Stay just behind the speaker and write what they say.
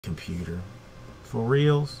Computer. For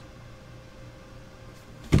reals?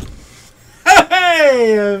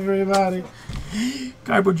 Hey, everybody.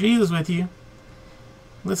 Cardboard Jesus with you.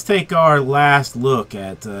 Let's take our last look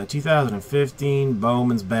at 2015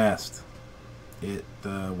 Bowman's Best. It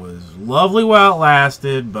was lovely while it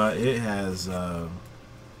lasted, but it has,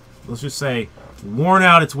 let's just say, worn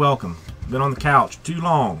out its welcome. Been on the couch too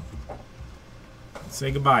long. Let's say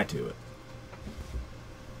goodbye to it.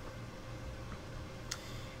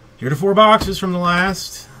 Here are the 4 boxes from the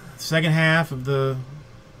last second half of the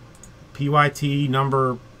PYT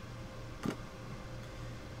number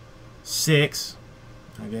 6,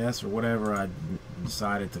 I guess, or whatever I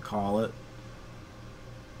decided to call it.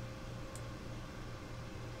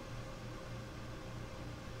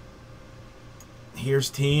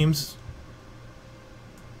 Here's teams.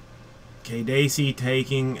 K. Dacey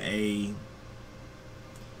taking a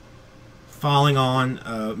falling on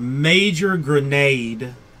a major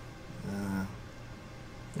grenade,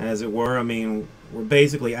 as it were. I mean, we're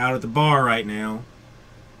basically out at the bar right now.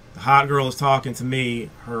 The hot girl is talking to me.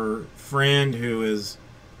 Her friend, who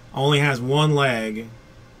only has one leg,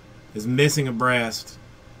 is missing a breast,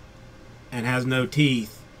 and has no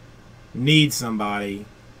teeth, needs somebody.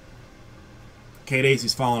 K.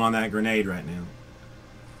 Dacey's falling on that grenade right now.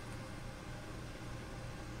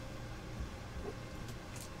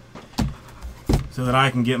 So that I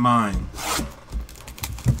can get mine.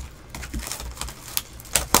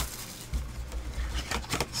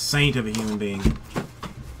 Saint of a human being.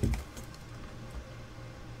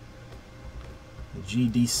 The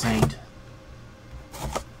GD Saint.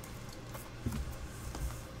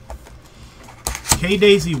 K.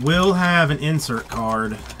 Dacey will have an insert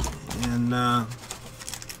card in the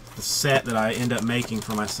set that I end up making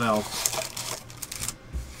for myself.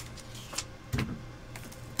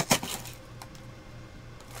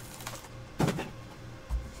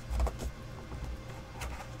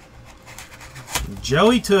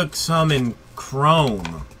 Joey took some in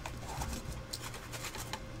chrome.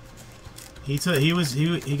 He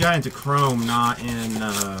got into chrome, not in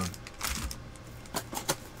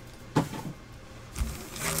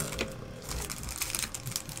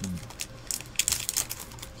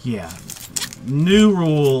yeah. New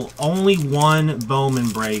rule, only one Bowman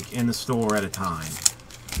break in the store at a time.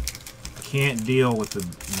 Can't deal with the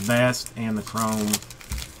vest and the chrome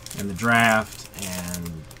and the draft and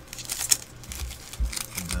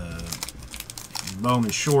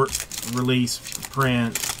Bowman short release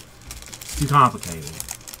print. Too complicated.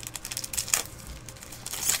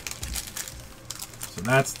 So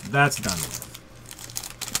that's done with.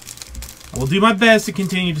 I will do my best to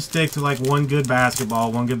continue to stick to like one good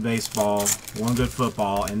basketball, one good baseball, one good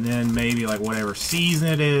football, and then maybe like whatever season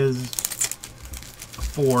it is, a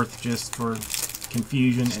 4th just for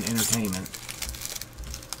confusion and entertainment.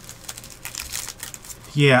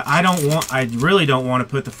 Yeah, I really don't want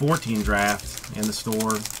to put the 14 draft in the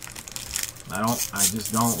store. I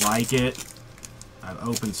just don't like it. I've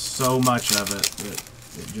opened so much of it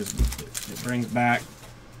that it brings back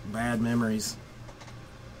bad memories.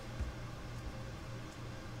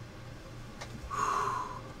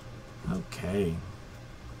 Okay.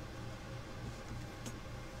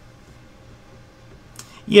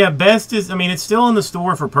 Yeah, best is, I mean, it's still in the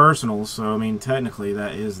store for personals, so I mean, technically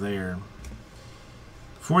that is there.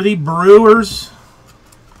 For the Brewers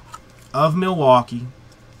of Milwaukee,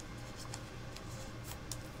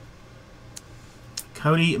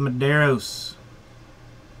 Cody Medeiros.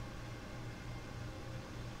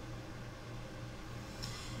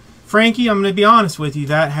 Frankie, I'm going to be honest with you,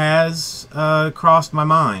 that has crossed my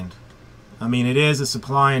mind. I mean, it is a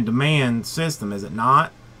supply and demand system, is it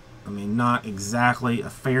not? I mean, not exactly a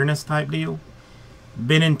fairness type deal.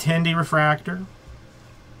 Benintendi refractor.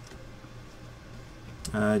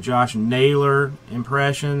 Josh Naylor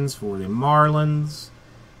impressions for the Marlins.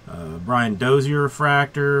 Brian Dozier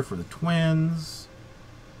refractor for the Twins.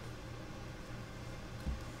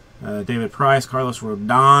 David Price, Carlos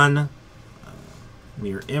Rodon.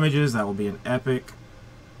 Mirror images, that will be an epic.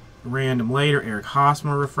 Random later, Eric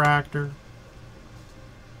Hosmer refractor.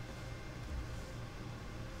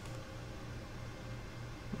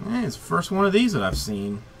 It's the first one of these that I've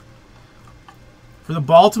seen. For the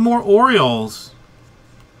Baltimore Orioles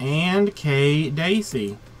and K.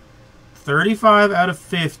 Dacey, 35 out of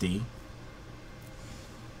 50.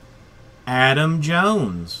 Adam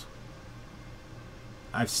Jones.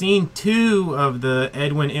 I've seen 2 of the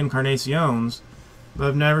Edwin Encarnaciones, but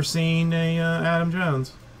I've never seen a Adam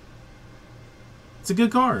Jones. It's a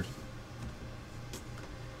good card.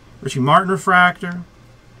 Richie Martin refractor.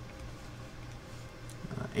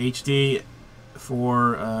 HD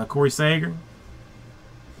for Corey Sager.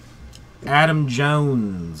 Adam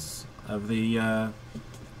Jones of the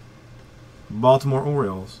Baltimore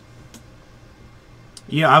Orioles.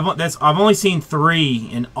 Yeah, I've only seen 3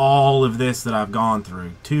 in all of this that I've gone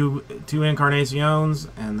through. Two Encarnaciones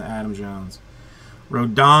and the Adam Jones.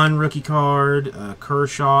 Rodon rookie card,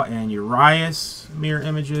 Kershaw and Urias mirror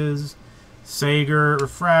images, Sager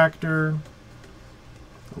refractor,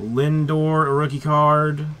 Lindor a rookie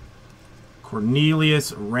card,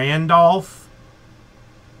 Cornelius Randolph,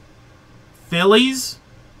 Phillies,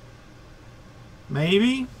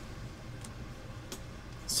 maybe,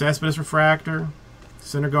 Cespedes refractor,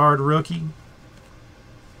 Syndergaard rookie.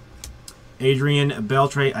 Adrian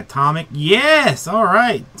Beltre atomic. Yes!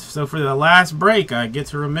 Alright. So for the last break, I get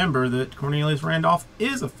to remember that Cornelius Randolph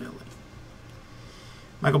is a Philly.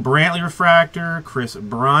 Michael Brantley refractor. Chris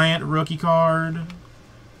Bryant rookie card.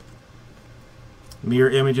 Mirror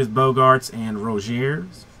images Bogarts and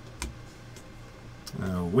Rogers.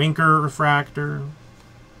 Winker refractor.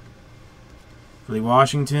 For the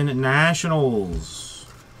Washington Nationals.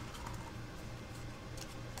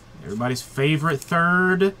 Everybody's favorite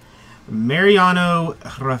third, Mariano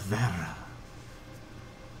Rivera.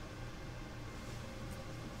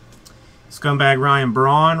 Scumbag Ryan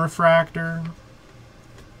Braun refractor.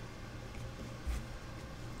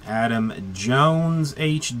 Adam Jones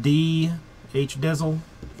HD H-Dizzle.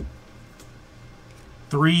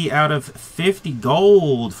 3 out of 50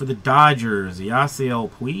 gold for the Dodgers,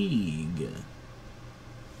 Yasiel Puig.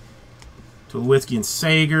 Tulowitzki and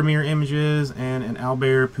Sager mirror images, and an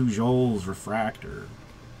Albert Pujols refractor.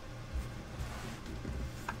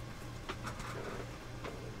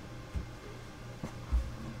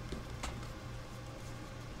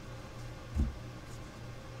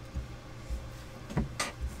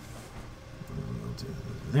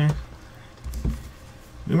 There.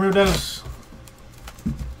 Numero dos.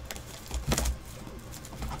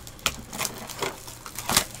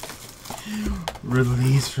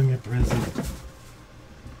 Release from your prison.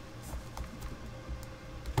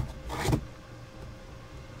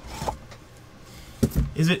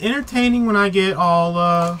 Is it entertaining when I get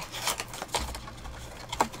all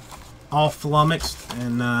flummoxed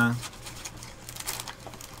and out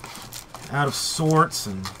of sorts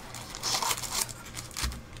and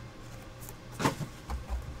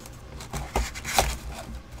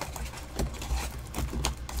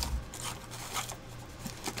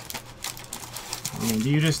do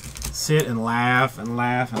you just sit and laugh and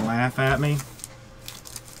laugh and laugh at me?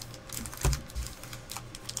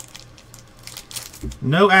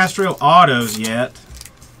 No Astro autos yet.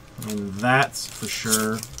 I mean, that's for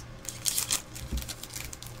sure.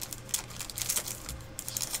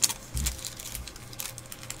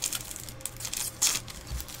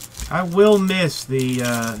 I will miss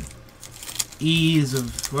the ease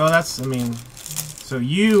of, well, that's, I mean, so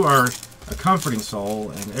you are a comforting soul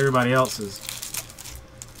and everybody else is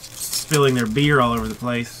spilling their beer all over the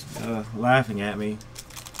place, laughing at me,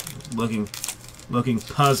 looking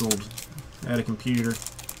puzzled at a computer.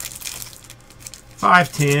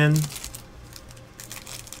 510.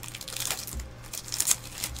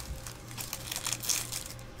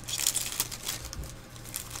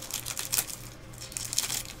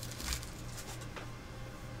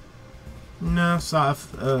 No,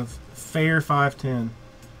 soft, fair 510.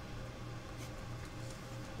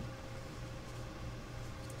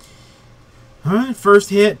 Alright,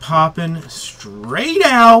 first hit popping straight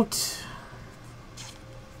out.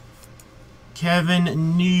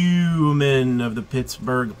 Kevin Newman of the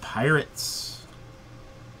Pittsburgh Pirates.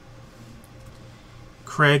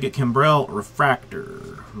 Craig Kimbrell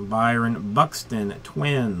refractor. Byron Buxton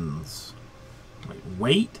Twins.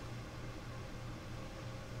 Wait.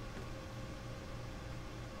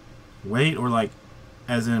 Weight or like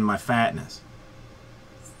as in my fatness?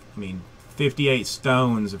 I mean 58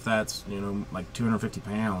 stones if that's, you know, like 250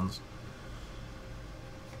 pounds.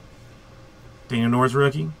 Daniel Norris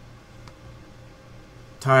rookie.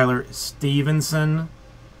 Tyler Stevenson.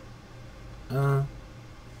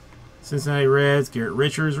 Cincinnati Reds. Garrett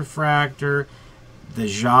Richards refractor. The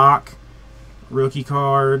Jacques rookie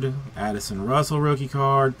card. Addison Russell rookie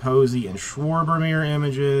card. Posey and Schwarber mirror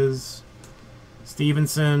images.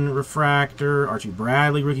 Stevenson refractor. Archie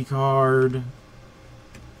Bradley rookie card.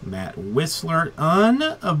 Matt Whistler.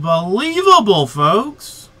 Unbelievable,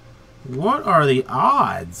 folks. What are the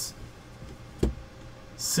odds?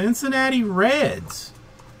 Cincinnati Reds.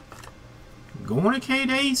 Going to K.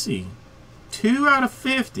 Dacey. 2 out of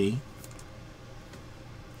 50.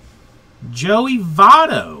 Joey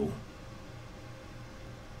Votto.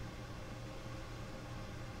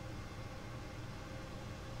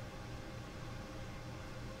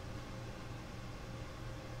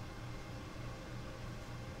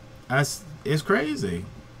 It's crazy.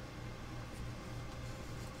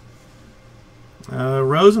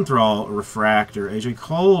 Rosenthal refractor, AJ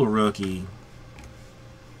Cole rookie,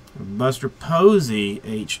 Buster Posey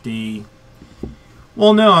HD.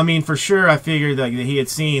 Well, no, I mean for sure. I figured that he had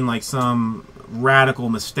seen like some radical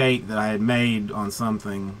mistake that I had made on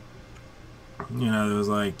something. You know, it was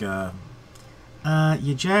like,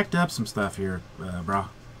 you jacked up some stuff here, brah.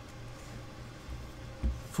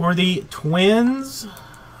 For the Twins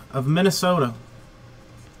of Minnesota,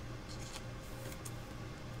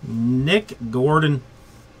 Nick Gordon.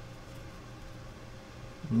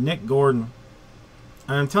 Nick Gordon.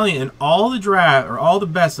 And I'm telling you, in all the draft or all the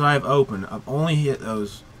bets that I have opened, I've only hit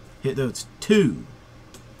those two.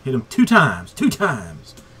 Hit them two times.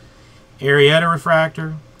 Arrieta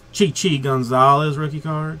refractor, Chi Gonzalez rookie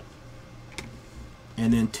card,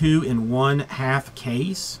 and then 2 in 1/2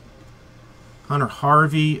 case. Hunter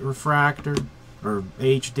Harvey refractor or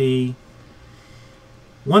HD.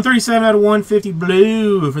 137 out of 150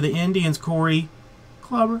 blue for the Indians, Corey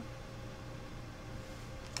Kluber.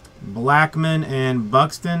 Blackman and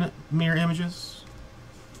Buxton mirror images.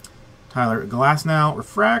 Tyler Glasnow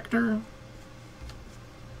refractor.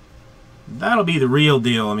 That'll be the real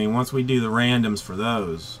deal. I mean, once we do the randoms for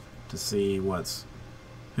those to see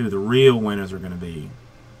who the real winners are going to be.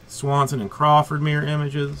 Swanson and Crawford mirror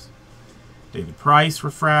images. David Price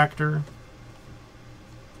refractor.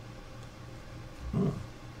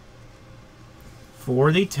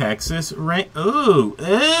 For the Texas For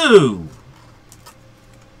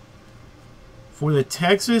the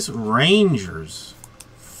Texas Rangers,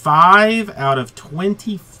 5 out of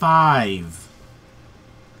 25.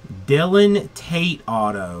 Dylan Tate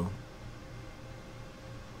auto.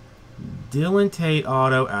 Dylan Tate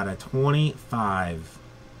auto out of 25.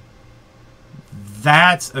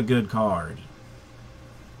 That's a good card.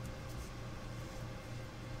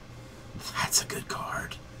 That's a good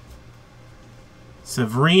card.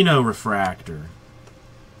 Severino refractor.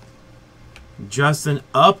 Justin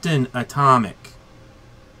Upton atomic.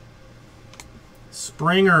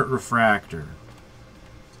 Springer refractor.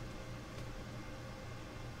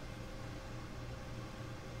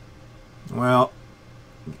 Well,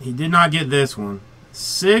 he did not get this one.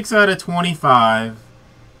 6 out of 25.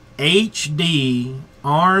 HD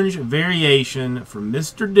orange variation for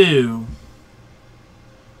Mr. Dew.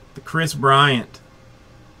 The Chris Bryant.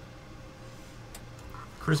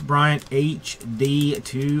 Chris Bryant HD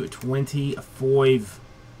 225.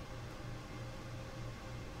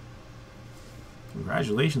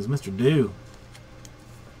 Congratulations, Mr. Dew.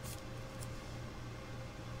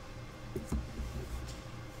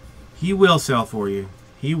 He will sell for you.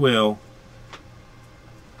 He will.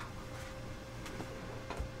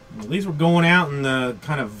 At least we're going out in the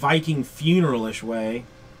kind of Viking funeral-ish way.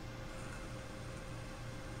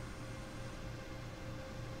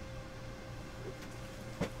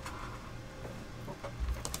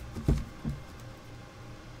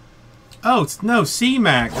 Oh, no,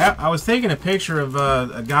 C-Mac. I was taking a picture of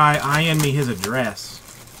a guy eyeing me his address.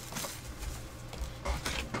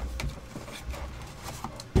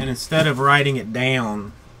 And instead of writing it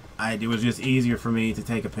down, it was just easier for me to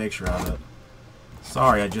take a picture of it.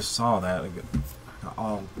 Sorry, I just saw that. I got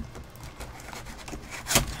all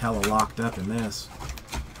hella locked up in this.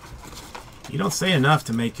 You don't say enough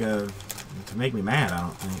to make me mad, I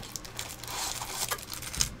don't think.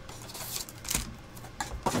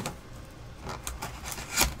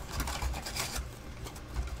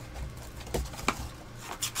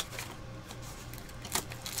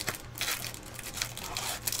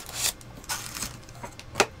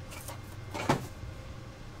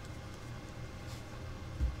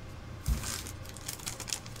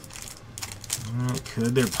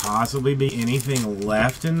 Could there possibly be anything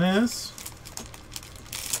left in this?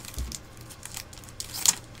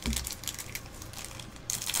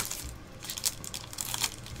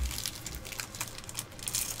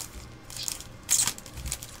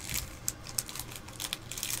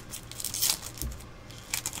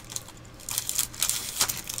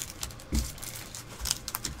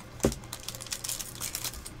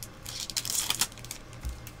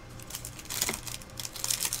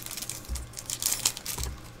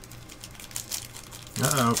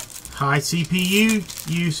 Uh-oh. High CPU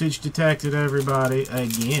usage detected, everybody,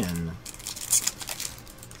 again.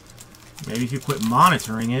 Maybe if you quit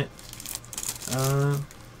monitoring it. It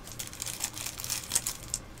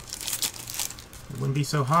wouldn't be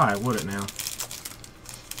so high, would it now?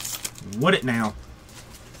 Would it now?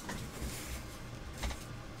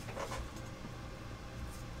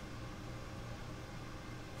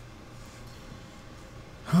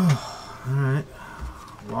 Alright.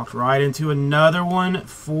 Walked right into another one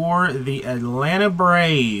for the Atlanta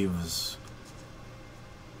Braves.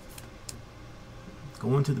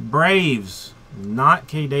 Going to the Braves, not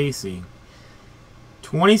K. Dacey.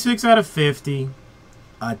 26 out of 50.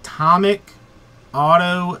 Atomic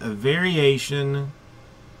Auto Variation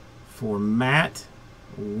for Matt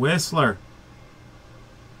Whistler.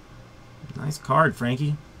 Nice card,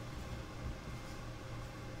 Frankie.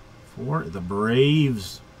 For the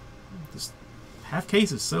Braves. This half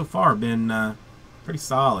cases so far have been pretty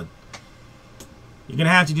solid. You're going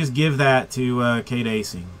to have to just give that to K.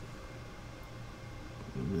 Dacey.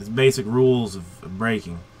 It's basic rules of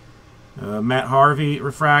breaking. Matt Harvey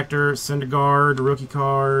refractor, Syndergaard rookie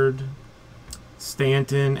card,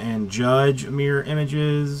 Stanton and Judge mirror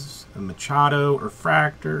images, a Machado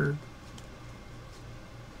refractor.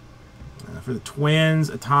 For the Twins,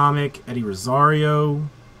 Atomic Eddie Rosario,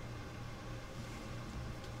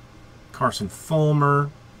 Carson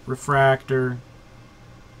Fulmer refractor.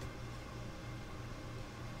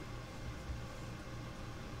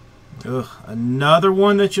 Ugh, another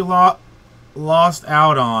one that you lost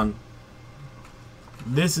out on.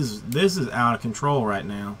 This is out of control right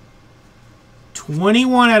now.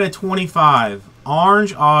 21 out of 25.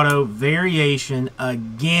 Orange Auto Variation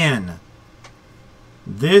again.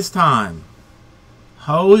 This time,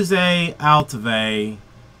 Jose Altuve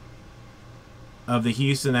of the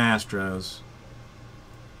Houston Astros.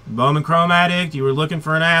 Bowman Chrome Addict, you were looking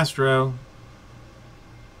for an Astro.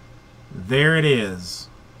 There it is.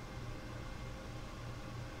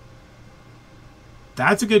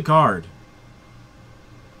 That's a good card.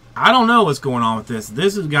 I don't know what's going on with this.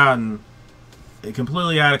 This has gotten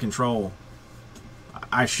completely out of control.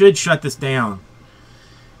 I should shut this down.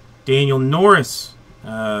 Daniel Norris,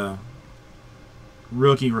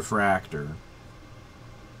 rookie refractor.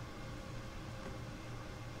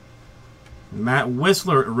 Matt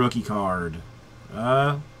Whistler, rookie card.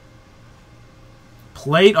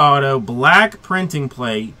 Plate auto, black printing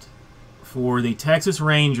plate for the Texas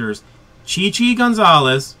Rangers. Chichi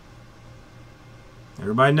Gonzalez.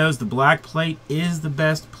 Everybody knows the black plate is the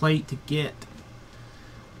best plate to get.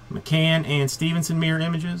 McCann and Stevenson mirror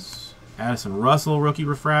images. Addison Russell, rookie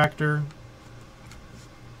refractor.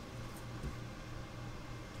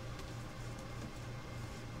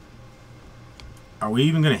 Are we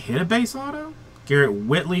even going to hit a base auto? Garrett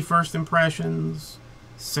Whitley, first impressions.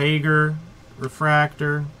 Sager,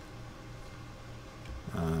 refractor.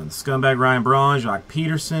 The scumbag Ryan Braun, Jock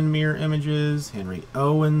Peterson, mirror images. Henry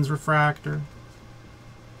Owens, refractor.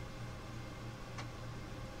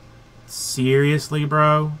 Seriously,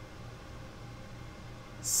 bro?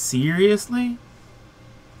 Seriously?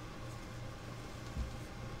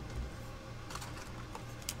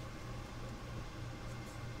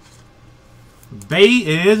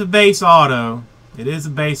 It is a base auto. It is a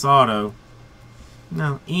base auto.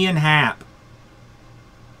 No, Ian Happ.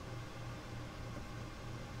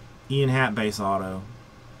 Ian Happ base auto.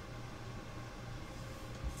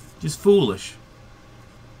 Just foolish.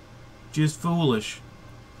 Just foolish.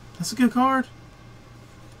 That's a good card.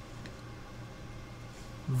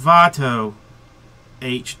 Vato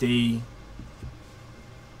HD.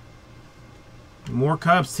 More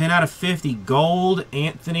Cubs. 10 out of 50. Gold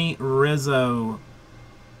Anthony Rizzo.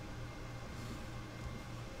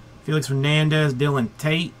 Felix Hernandez, Dylan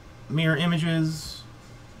Tate mirror images.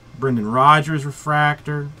 Brendan Rodgers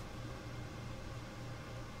refractor.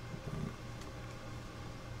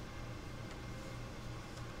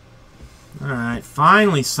 Alright,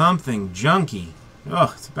 finally something junky.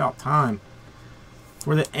 Ugh, it's about time.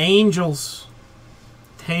 For the Angels,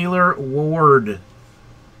 Taylor Ward.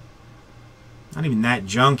 Not even that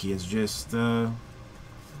junky, it's just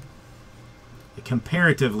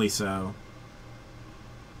comparatively so.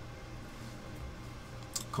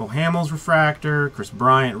 Cole Hamels refractor, Chris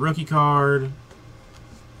Bryant rookie card. And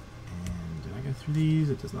did I go through these?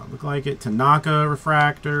 It does not look like it. Tanaka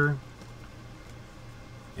refractor.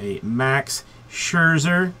 A Max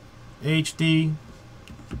Scherzer HD.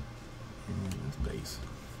 And that's base.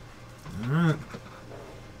 Alright.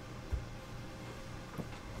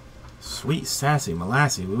 Sweet Sassy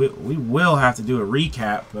Molassy. We will have to do a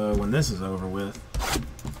recap when this is over with.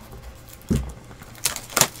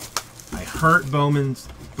 I hurt Bowman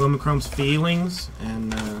Chrome's feelings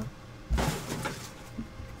and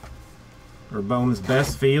or Bowman's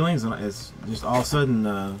best feelings, and it's just all of a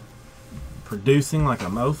sudden producing like a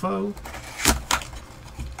mofo.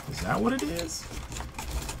 Is that what it is?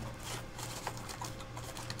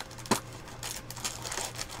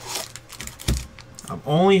 I've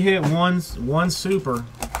only hit one super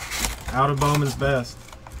out of Bowman's best.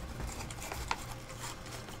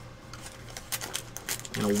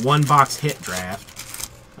 in a one-box hit draft,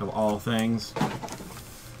 of all things.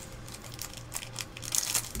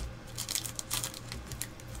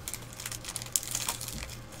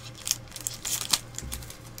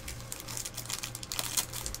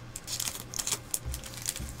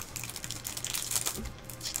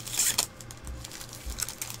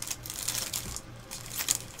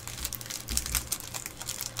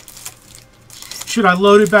 Should I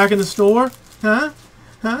load it back in the store? Huh?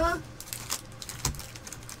 Huh?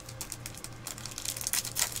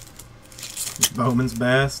 Bowman's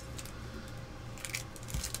best.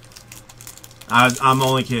 I'm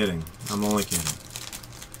only kidding. I'm only kidding.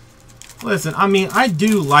 Listen, I mean, I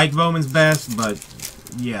do like Bowman's best, but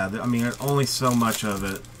yeah, I mean, there's only so much of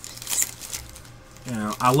it. You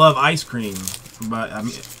know, I love ice cream, but I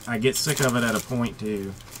mean, I get sick of it at a point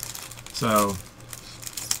too. So,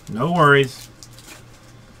 no worries.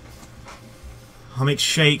 I'll make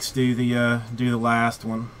Shakes do the last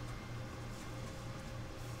one.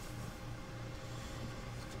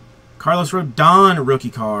 Carlos Rodon rookie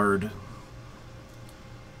card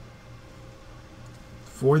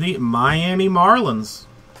for the Miami Marlins.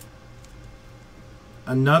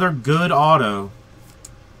 Another good auto.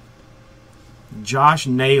 Josh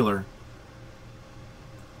Naylor.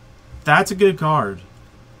 That's a good card.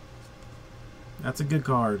 That's a good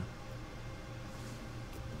card.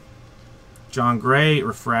 John Gray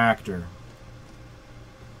refractor.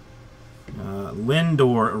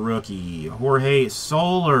 Lindor rookie. Jorge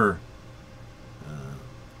Soler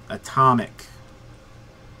atomic.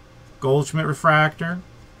 Goldschmidt refractor.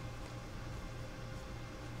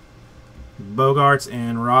 Bogarts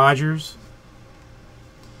and Rogers.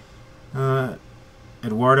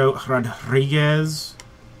 Eduardo Rodriguez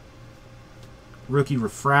rookie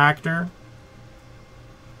refractor.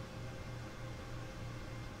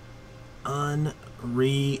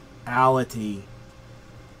 Unreality.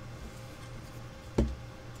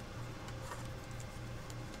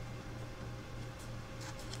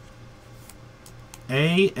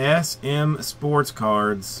 ASM Sports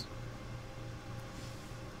Cards.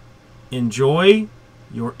 Enjoy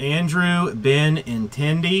your Andrew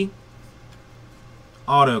Benintendi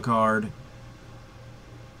auto card.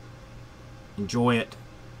 Enjoy it.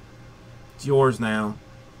 It's yours now.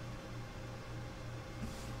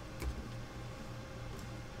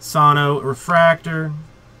 Sano refractor.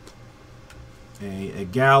 A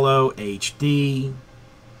Gallo HD.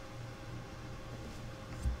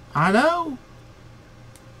 I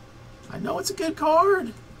know it's a good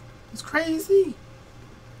card. It's crazy.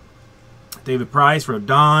 David Price,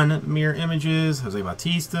 Rodon, mirror images. Jose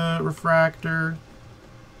Bautista, refractor.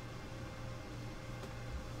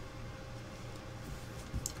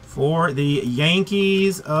 For the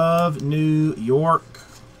Yankees of New York,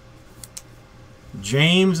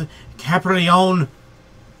 James Caprileon.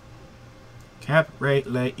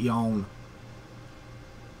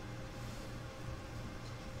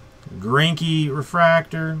 Greinke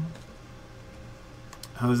refractor.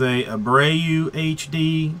 Jose Abreu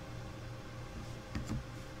HD.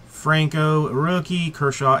 Franco rookie.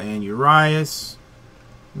 Kershaw and Urias.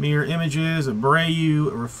 Mirror images.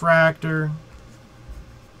 Abreu refractor.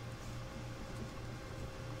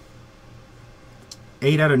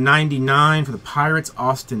 8/99 for the Pirates.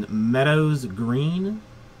 Austin Meadows green.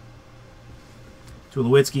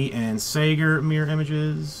 Tulowitzki and Sager mirror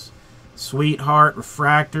images. Sweetheart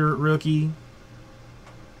refractor rookie.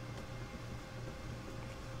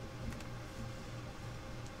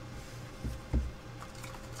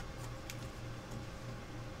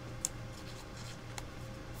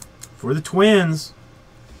 For the Twins,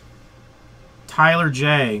 Tyler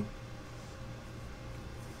J.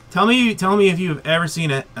 Tell me if you have ever seen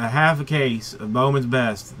a half a case of Bowman's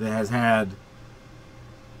Best that has had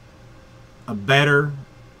a better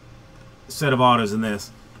set of autos than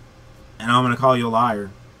this. And I'm going to call you a liar,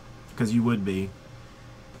 because you would be.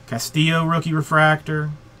 Castillo rookie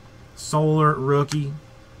refractor. Soler rookie.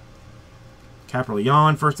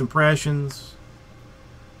 Caprileon first impressions.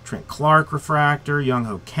 Trent Clark refractor. Young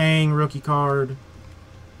Ho Kang rookie card.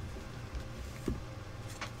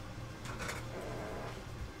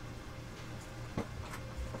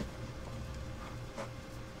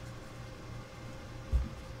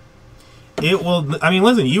 It will. I mean,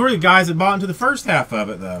 listen, you were the guys that bought into the first half of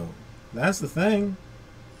it, though. That's the thing.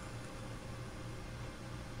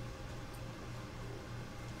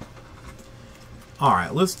 All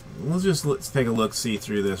right, let's take a look, see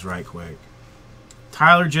through this right quick.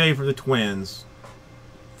 Tyler J for the Twins,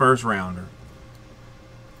 first rounder.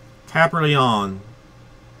 Caprileon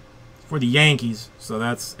for the Yankees, so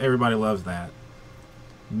that's everybody loves that.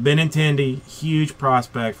 Benintendi, huge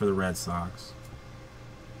prospect for the Red Sox.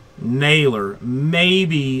 Naylor,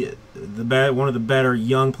 maybe one of the better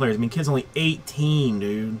young players. I mean, kid's only 18,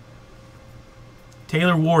 dude.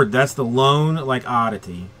 Taylor Ward, that's the lone, like,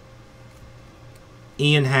 oddity.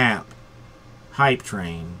 Ian Happ, Hype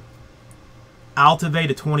Train. Altuve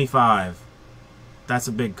to 25. That's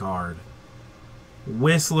a big card.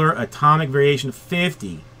 Whistler, Atomic Variation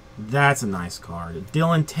 50. That's a nice card.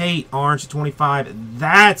 Dylan Tate, Orange to 25.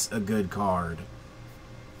 That's a good card.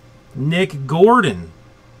 Nick Gordon.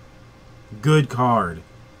 Good card.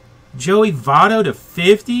 Joey Votto to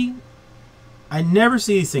 50. I never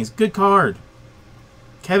see these things. Good card.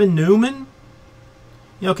 Kevin Newman.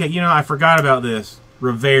 Okay, you know, I forgot about this.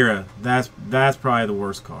 Rivera. That's probably the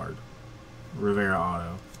worst card. Rivera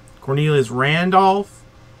auto. Cornelius Randolph.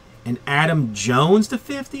 And Adam Jones to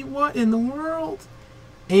 50. What in the world?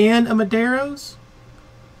 And a Maderos?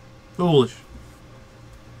 Foolish.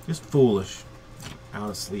 Just foolish.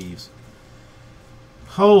 Out of sleeves.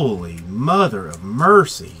 Holy mother of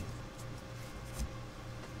mercy.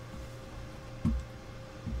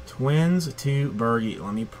 Twins to Bergie.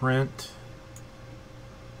 Let me print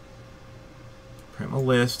my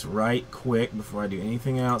list right quick before I do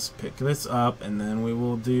anything else. Pick this up, and then we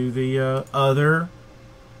will do the other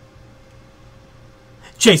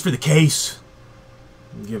Chase for the Case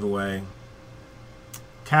giveaway.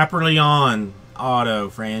 Caperleon auto,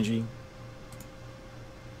 Frangie.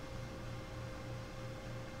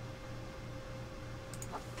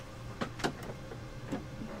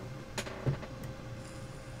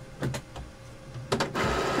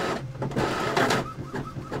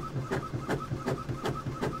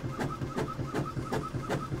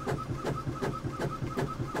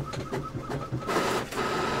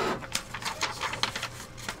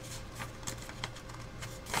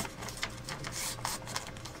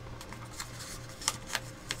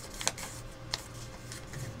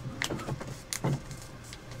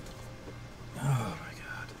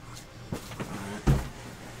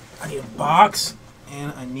 Box,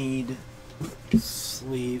 and I need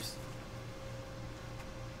sleeves.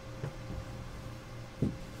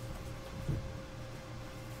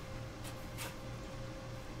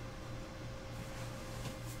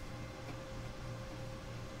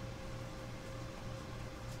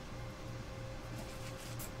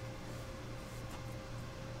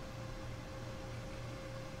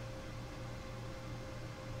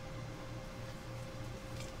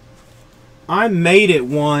 I made it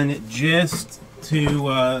one just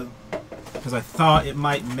to, because I thought it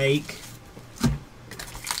might make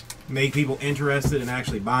people interested in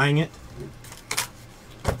actually buying it.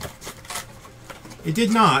 It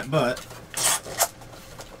did not, but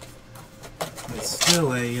it's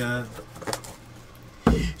still a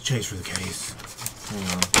Chase for the Case. Hang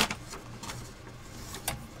on.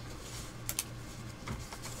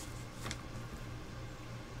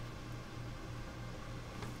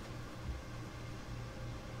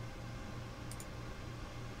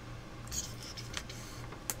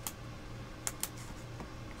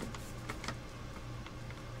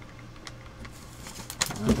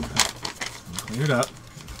 Clean it up.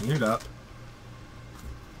 Clean it up.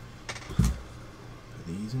 Put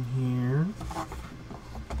these in here.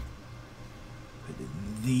 Put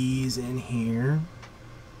these in here.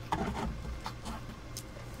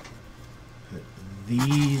 Put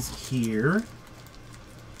these here.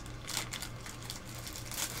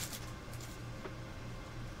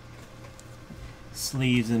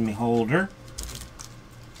 Sleeves in my holder.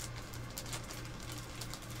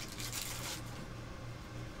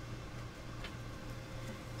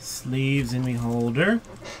 Sleeves in my holder.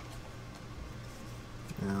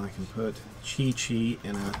 Now I can put Chi-Chi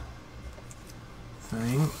in a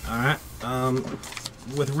thing. Alright.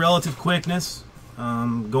 With relative quickness,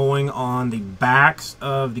 going on the backs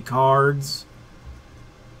of the cards.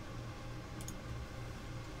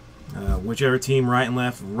 Whichever team, right and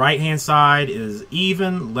left. Right-hand side is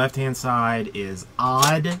even. Left-hand side is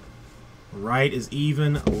odd. Right is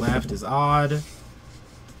even. Left is odd. It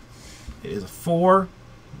is a 4.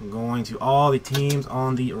 I'm going to all the teams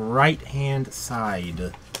on the right-hand side.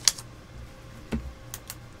 That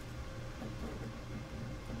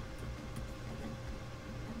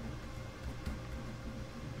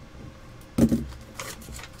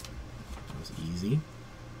was easy.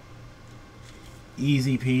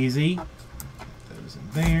 Easy peasy. Put those in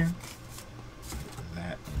there. Put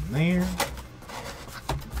that in there.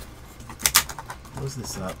 Close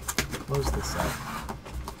this up. Close this up.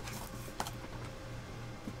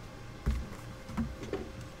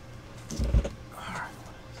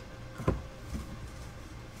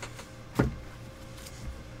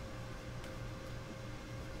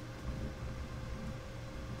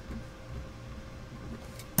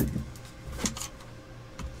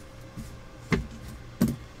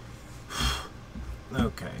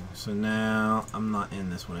 so now I'm not in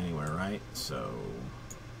this one anywhere, right? So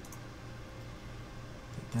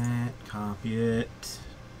take that, copy it,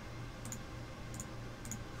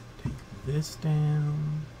 take this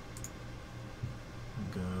down,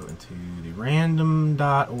 and go into the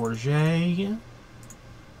random.org.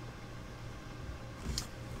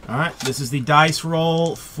 Alright, this is the dice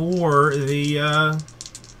roll for the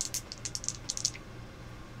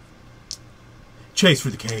chase for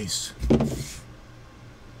the case.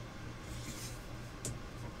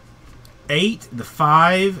 8, the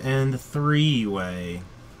 5, and the 3-way.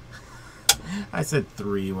 I said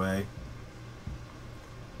 3-way.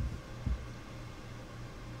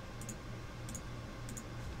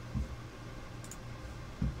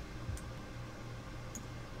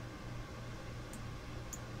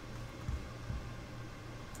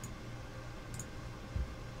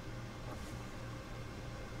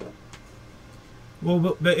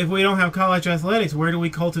 Well, but if we don't have college athletics, where do we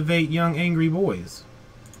cultivate young, angry boys?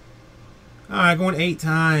 Alright, going 8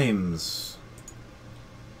 times.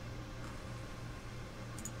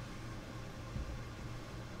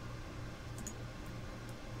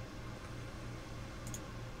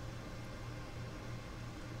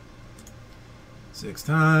 Six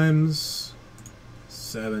times.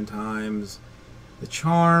 7 times. The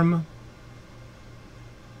charm.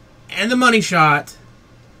 And the money shot.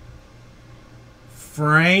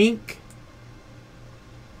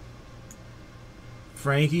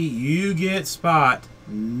 Frankie, you get spot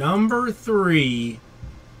number 3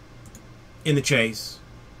 in the chase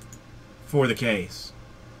for the case.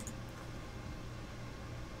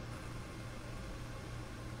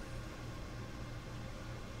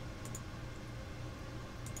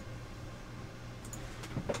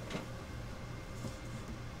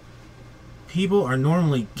 People are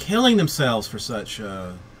normally killing themselves for such